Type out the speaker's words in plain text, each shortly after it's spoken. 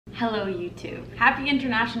Hello YouTube. Happy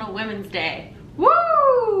International Women's Day.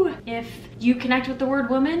 Woo! If you connect with the word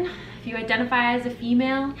woman, if you identify as a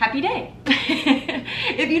female, happy day.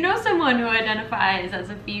 If you know someone who identifies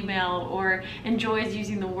as a female or enjoys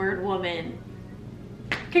using the word woman,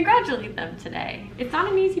 congratulate them today. It's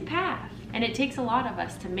not an easy path, and it takes a lot of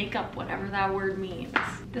us to make up whatever that word means.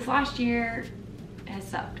 This last year has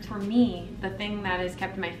sucked. For me, the thing that has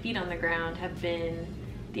kept my feet on the ground have been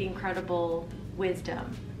the incredible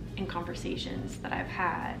wisdom and conversations that I've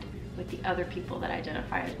had with the other people that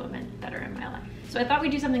identify as women that are in my life. So I thought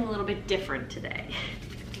we'd do something a little bit different today.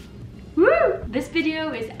 Woo! This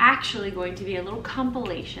video is actually going to be a little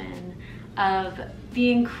compilation of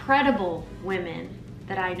the incredible women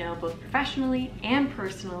that I know both professionally and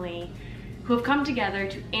personally who have come together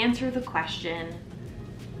to answer the question,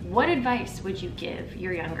 what advice would you give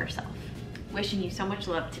your younger self? Wishing you so much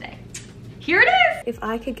love today. Here it is! If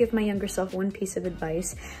I could give my younger self one piece of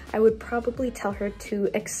advice, I would probably tell her to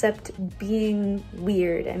accept being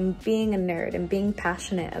weird and being a nerd and being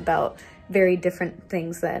passionate about very different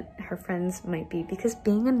things that her friends might be, because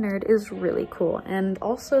being a nerd is really cool. And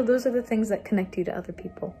also those are the things that connect you to other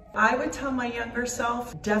people. I would tell my younger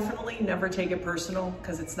self, definitely never take it personal,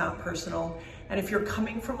 because it's not personal. And if you're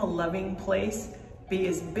coming from a loving place, be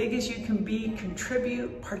as big as you can be,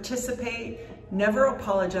 contribute, participate, never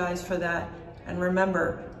apologize for that. And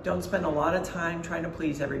remember, don't spend a lot of time trying to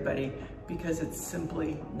please everybody, because it's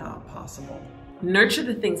simply not possible. Nurture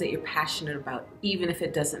the things that you're passionate about, even if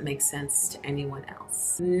it doesn't make sense to anyone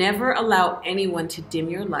else. Never allow anyone to dim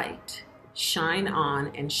your light. Shine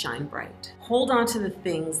on and shine bright. Hold on to the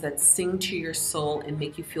things that sing to your soul and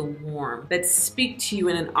make you feel warm, that speak to you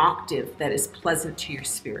in an octave that is pleasant to your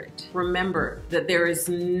spirit. Remember that there is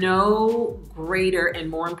no greater and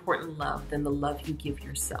more important love than the love you give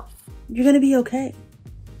yourself. You're gonna be okay.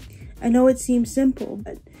 I know it seems simple,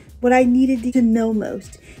 but what I needed to know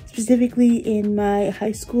most, specifically in my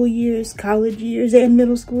high school years, college years, and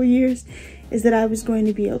middle school years, is that I was going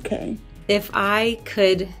to be okay. If I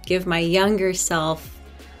could give my younger self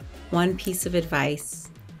one piece of advice,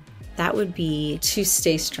 that would be to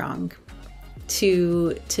stay strong,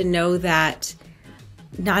 to know that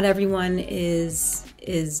not everyone is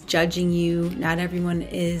judging you, not everyone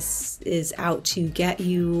is out to get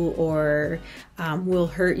you or will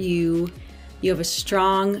hurt you. You have a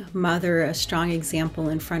strong mother, a strong example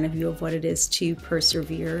in front of you of what it is to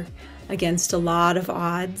persevere against a lot of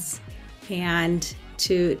odds, and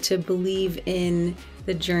to believe in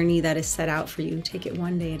the journey that is set out for you. Take it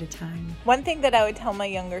one day at a time. One thing that I would tell my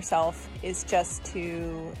younger self is just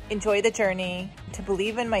to enjoy the journey, to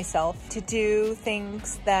believe in myself, to do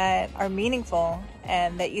things that are meaningful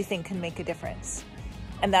and that you think can make a difference.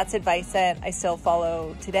 And that's advice that I still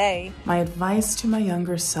follow today. My advice to my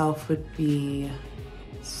younger self would be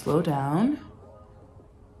slow down,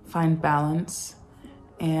 find balance,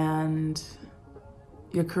 and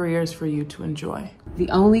your career is for you to enjoy. The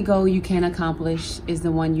only goal you can accomplish is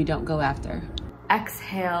the one you don't go after.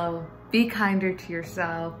 Exhale, be kinder to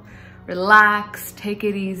yourself, relax, take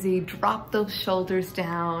it easy, drop those shoulders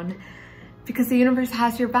down, because the universe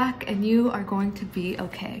has your back and you are going to be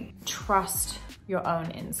okay. Trust your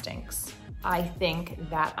own instincts. I think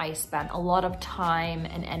that I spent a lot of time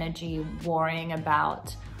and energy worrying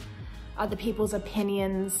about other people's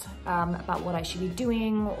opinions about what I should be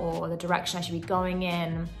doing or the direction I should be going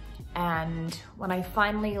in. And when I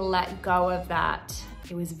finally let go of that,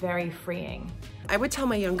 it was very freeing. I would tell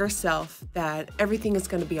my younger self that everything is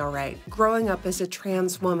going to be all right. Growing up as a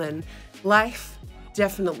trans woman, life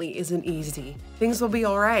definitely isn't easy. Things will be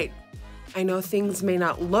all right. I know things may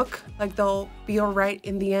not look like they'll be all right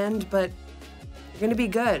in the end, but you're going to be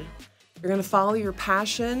good. You're going to follow your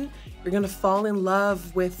passion. You're going to fall in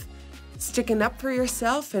love with sticking up for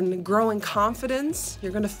yourself and growing confidence.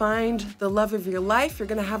 You're going to find the love of your life. You're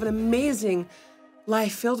going to have an amazing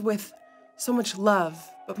life filled with so much love,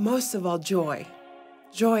 but most of all, joy.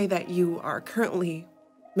 Joy that you are currently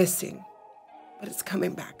missing, but it's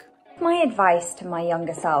coming back. My advice to my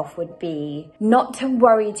younger self would be not to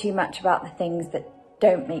worry too much about the things that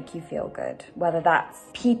don't make you feel good, whether that's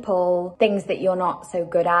people, things that you're not so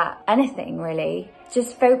good at, anything really.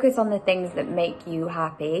 Just focus on the things that make you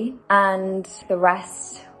happy, and the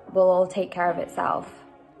rest will all take care of itself.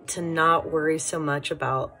 To not worry so much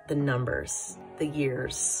about the numbers, the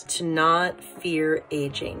years, to not fear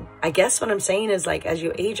aging. I guess what I'm saying is, like, as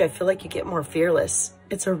you age, I feel like you get more fearless.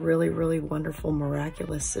 It's a really, really wonderful,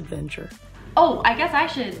 miraculous adventure. Oh, I guess I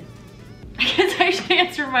should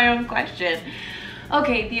answer my own question.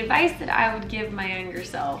 Okay, the advice that I would give my younger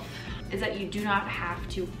self is that you do not have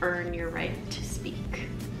to earn your right to speak.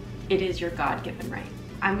 It is your God-given right.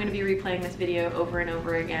 I'm gonna be replaying this video over and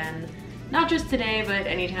over again. Not just today, but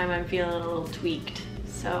anytime I'm feeling a little tweaked.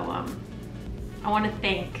 So I wanna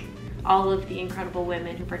thank all of the incredible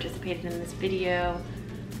women who participated in this video.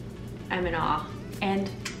 I'm in awe. And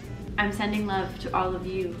I'm sending love to all of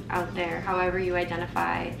you out there, however you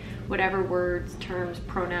identify, whatever words, terms,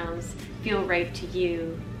 pronouns feel right to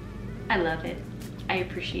you. I love it. I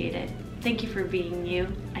appreciate it. Thank you for being you.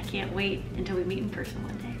 I can't wait until we meet in person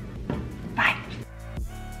one day.